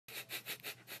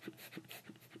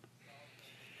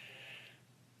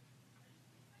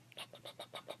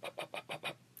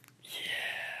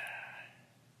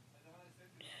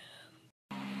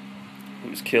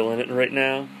who's killing it right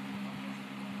now.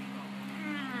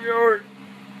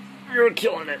 You're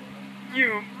killing it.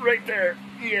 You right there.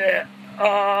 Yeah.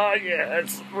 Yeah.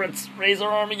 Let's raise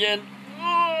our arm again.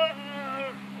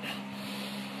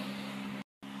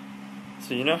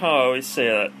 So you know how I always say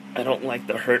that I don't like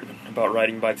the hurt about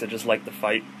riding bikes, I just like the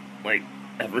fight? Like,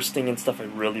 Everesting and stuff, I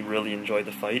really, really enjoy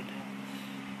the fight.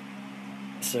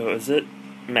 So is it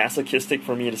masochistic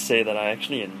for me to say that I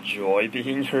actually enjoy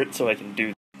being hurt so I can do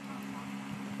that?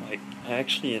 Like, I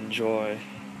actually enjoy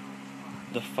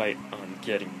the fight on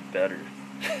getting better.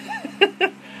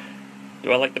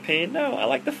 Do I like the pain? No, I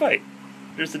like the fight.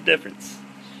 There's a difference.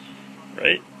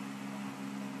 Right?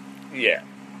 Yeah.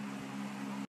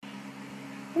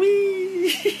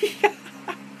 Whee!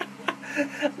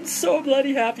 I'm so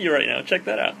bloody happy right now. Check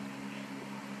that out.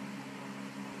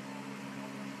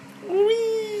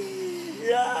 Whee!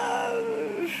 Yeah!